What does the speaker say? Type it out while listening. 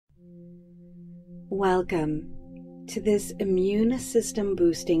Welcome to this immune system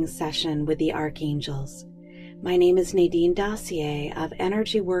boosting session with the Archangels. My name is Nadine Dassier of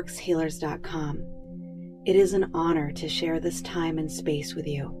EnergyWorksHealers.com. It is an honor to share this time and space with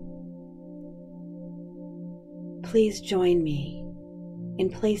you. Please join me in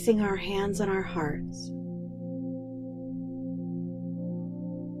placing our hands on our hearts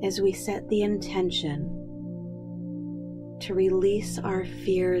as we set the intention to release our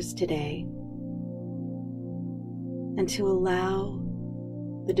fears today and to allow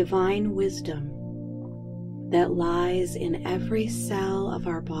the divine wisdom that lies in every cell of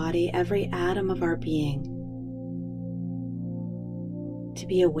our body, every atom of our being, to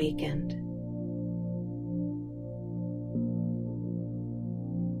be awakened.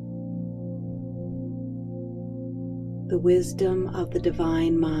 The wisdom of the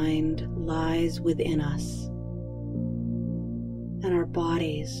divine mind lies within us, and our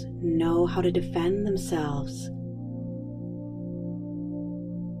bodies know how to defend themselves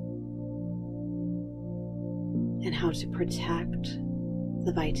and how to protect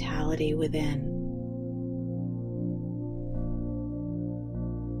the vitality within.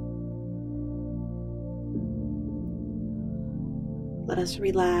 Let us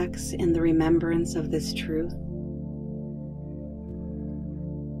relax in the remembrance of this truth.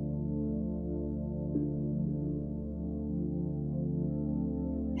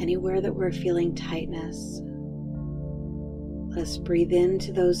 Anywhere that we're feeling tightness, let us breathe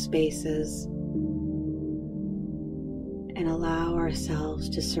into those spaces and allow ourselves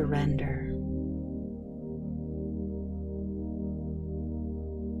to surrender.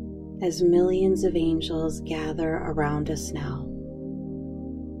 As millions of angels gather around us now,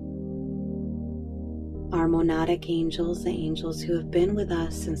 our monadic angels, the angels who have been with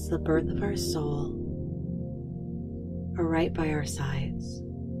us since the birth of our soul, are right by our sides,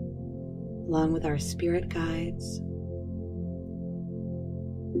 along with our spirit guides,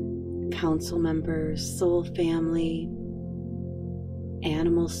 council members, soul family,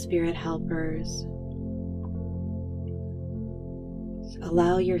 animal spirit helpers.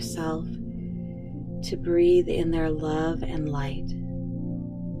 Allow yourself to breathe in their love and light.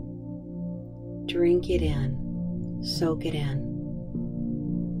 Drink it in, soak it in.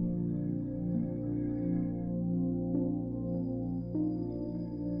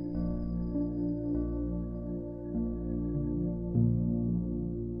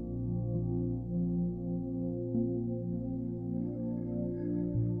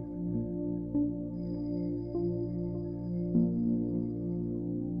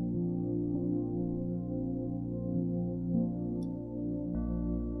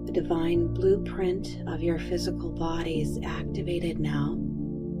 The divine blueprint of your physical body is activated now.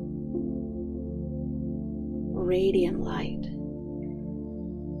 Radiant light.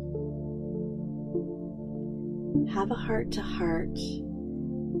 Have a heart-to-heart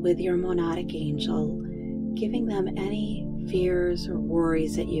with your monadic angel, giving them any fears or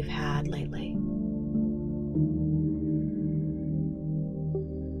worries that you've had lately.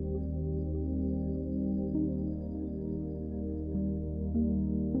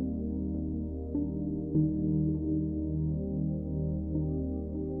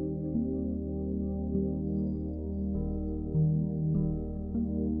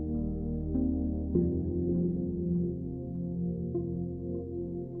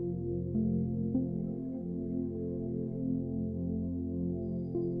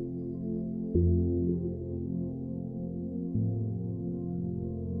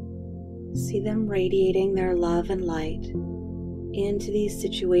 See them radiating their love and light into these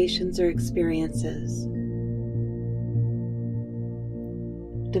situations or experiences.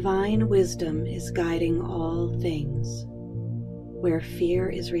 Divine wisdom is guiding all things where fear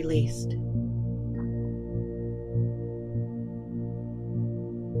is released.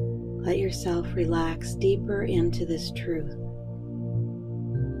 Let yourself relax deeper into this truth.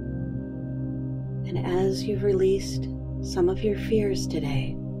 And as you've released some of your fears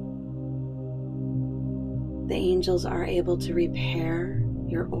today, the angels are able to repair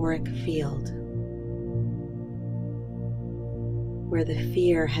your auric field where the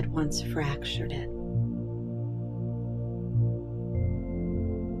fear had once fractured it.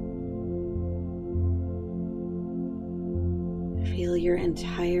 Feel your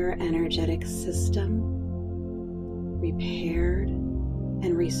entire energetic system repaired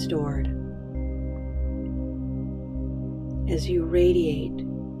and restored as you radiate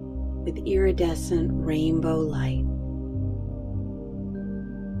with iridescent rainbow light.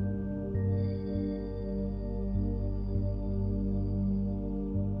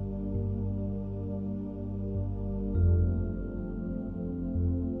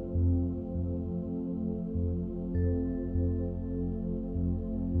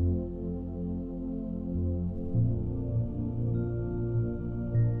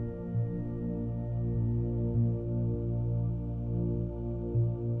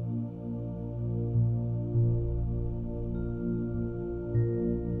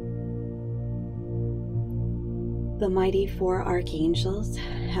 The mighty 4 archangels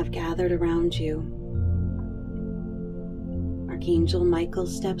have gathered around you. Archangel Michael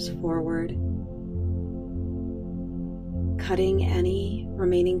steps forward, cutting any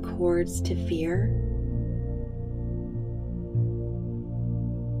remaining cords to fear.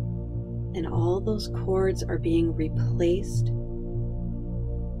 And all those cords are being replaced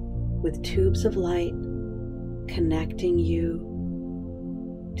with tubes of light connecting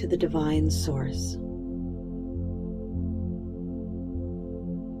you to the divine source.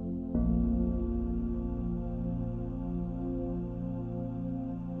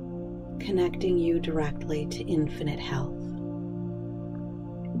 Connecting you directly to infinite health.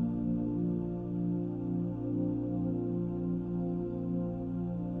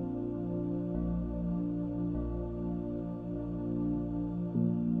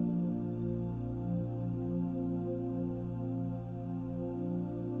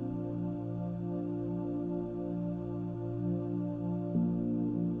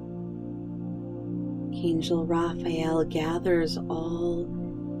 Archangel Raphael gathers all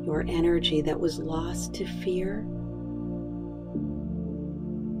your energy that was lost to fear.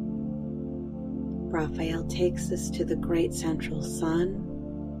 Raphael takes us to the great central sun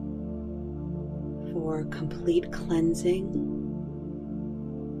for complete cleansing,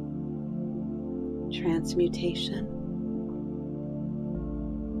 transmutation,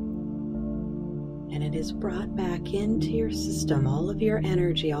 and it is brought back into your system, all of your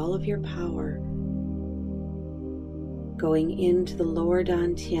energy, all of your power, going into the lower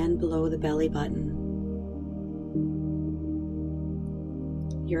dantian below the belly button,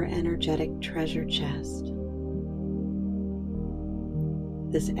 your energetic treasure chest.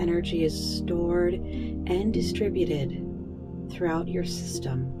 This energy is stored and distributed throughout your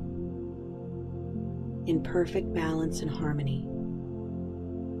system in perfect balance and harmony.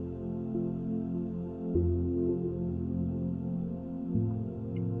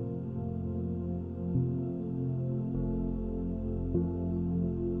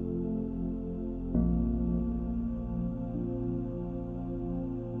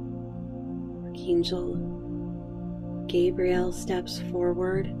 Archangel Gabriel steps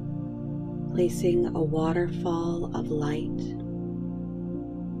forward, placing a waterfall of light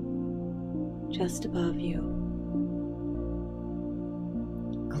just above you,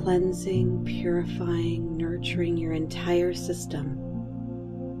 cleansing, purifying, nurturing your entire system,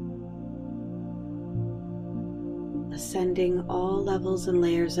 ascending all levels and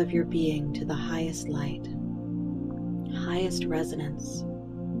layers of your being to the highest light, highest resonance.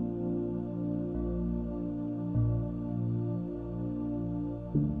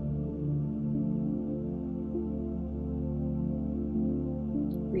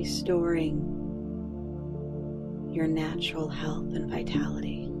 Restoring your natural health and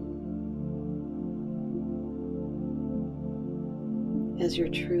vitality as your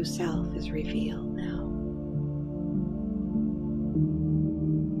true self is revealed now.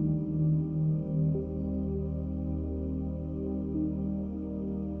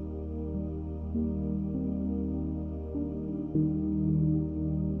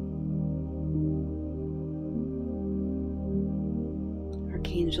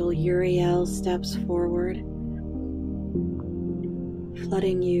 Archangel Uriel steps forward,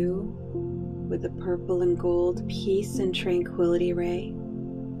 flooding you with the purple and gold peace and tranquility ray.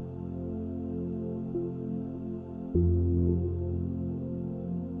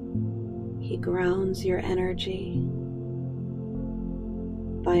 He grounds your energy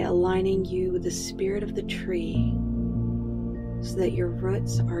by aligning you with the spirit of the tree so that your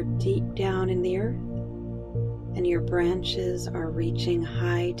roots are deep down in the earth and your branches are reaching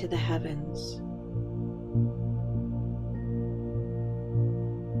high to the heavens.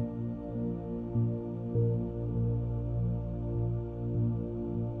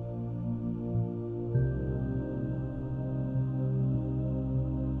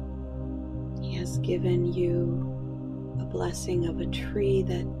 He has given you a blessing of a tree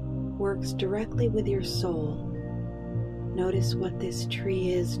that works directly with your soul. Notice what this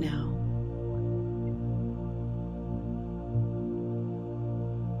tree is now.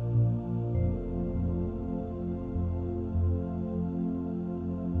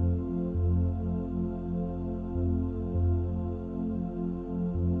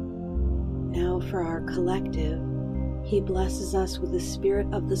 Now for our collective, he blesses us with the spirit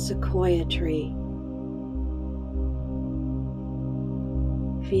of the sequoia tree.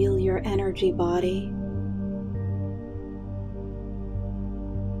 Feel your energy body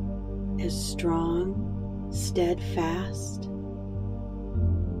as strong, steadfast,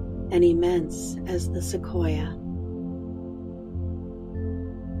 and immense as the sequoia.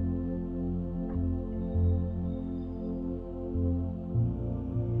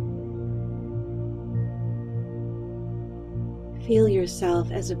 Feel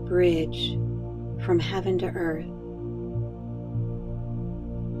yourself as a bridge from heaven to earth.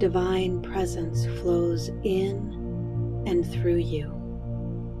 Divine presence flows in and through you.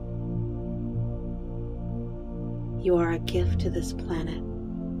 You are a gift to this planet.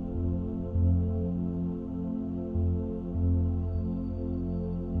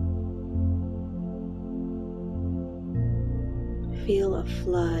 Feel a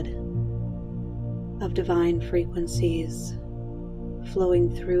flood of divine frequencies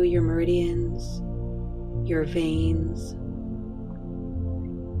flowing through your meridians, your veins,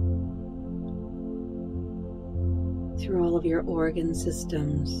 through all of your organ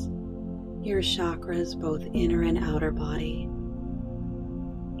systems, your chakras, both inner and outer body.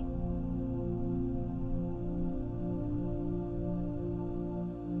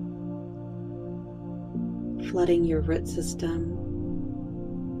 Flooding your root system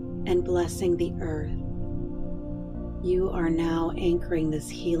and blessing the earth. You are now anchoring this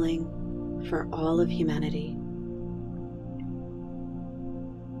healing for all of humanity.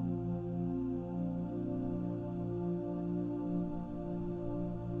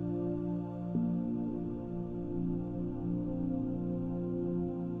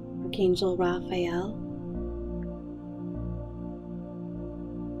 Archangel Raphael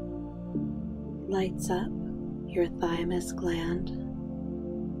lights up your thymus gland.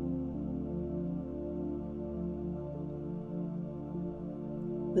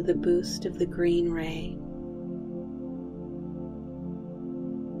 With a boost of the green ray.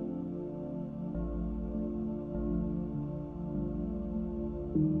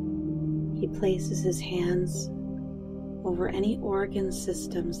 He places his hands over any organ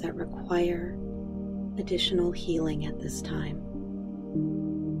systems that require additional healing at this time.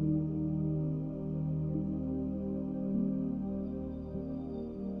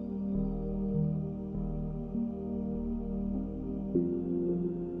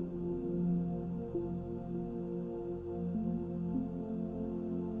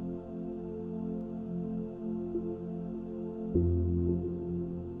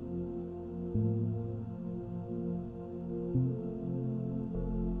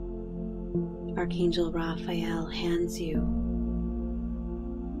 Archangel Raphael hands you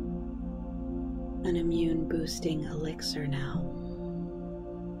an immune boosting elixir now.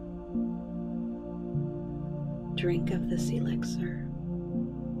 Drink of this elixir.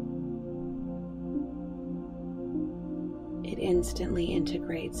 It instantly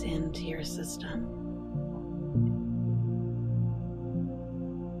integrates into your system.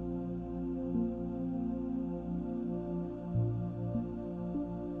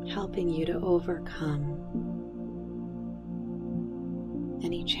 Helping you to overcome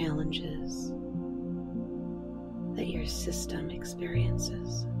any challenges that your system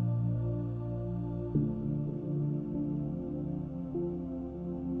experiences.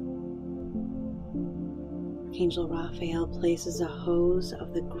 Archangel Raphael places a hose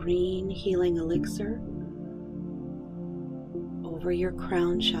of the green healing elixir over your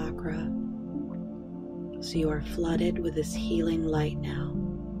crown chakra, so you are flooded with this healing light now.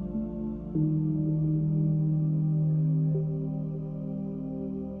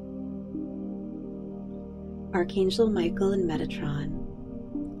 Archangel Michael and Metatron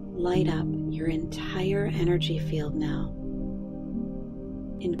light up your entire energy field now,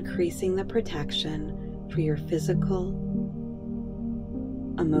 increasing the protection for your physical,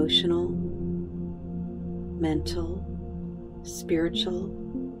 emotional, mental,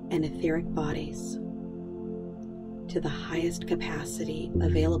 spiritual, and etheric bodies to the highest capacity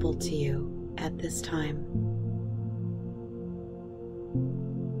available to you at this time.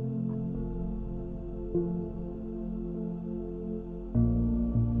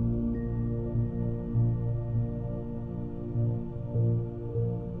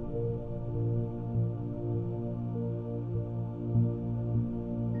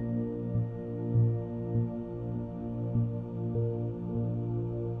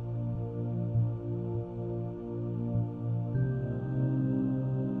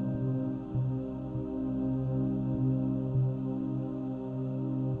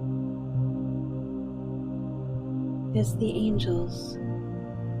 As the angels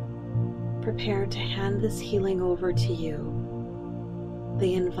prepare to hand this healing over to you,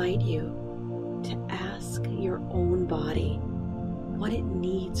 they invite you to ask your own body what it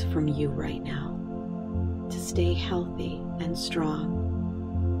needs from you right now to stay healthy and strong.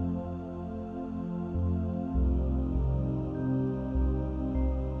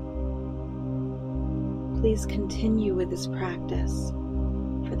 Please continue with this practice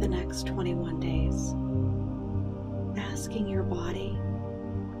for the next 21 days. Asking your body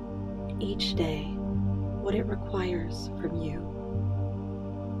each day what it requires from you.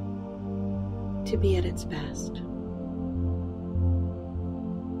 to be at its best.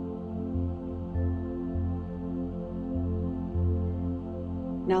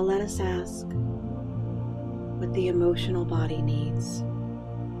 Now let us ask what the emotional body needs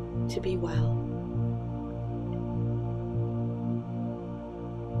to be well.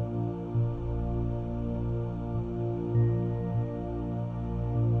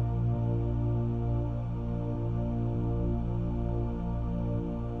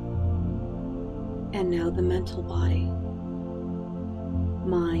 And now the mental body.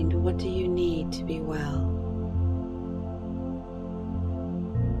 Mind, what do you need to be well?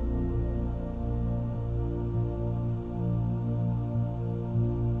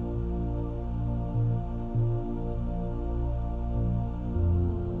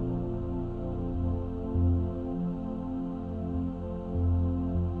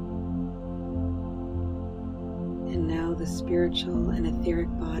 And now the spiritual and etheric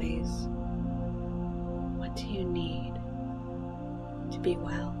bodies. What do you need to be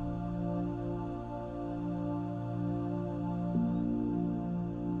well?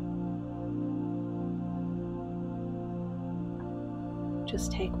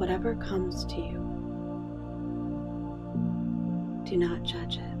 Just take whatever comes to you. Do not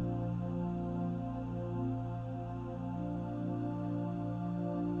judge it.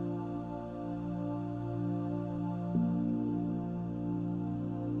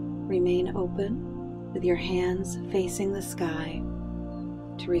 Remain open with your hands facing the sky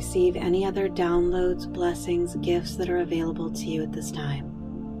to receive any other downloads, blessings, gifts that are available to you at this time.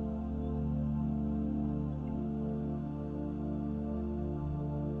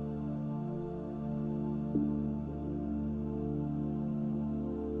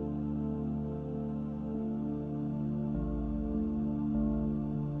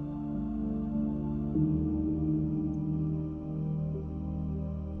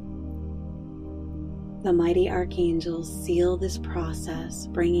 The mighty archangels seal this process,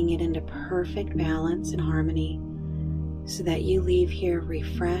 bringing it into perfect balance and harmony so that you leave here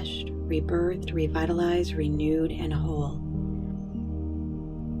refreshed, rebirthed, revitalized, renewed, and whole.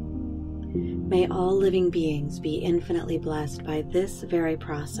 May all living beings be infinitely blessed by this very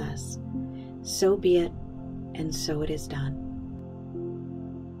process. So be it, and so it is done.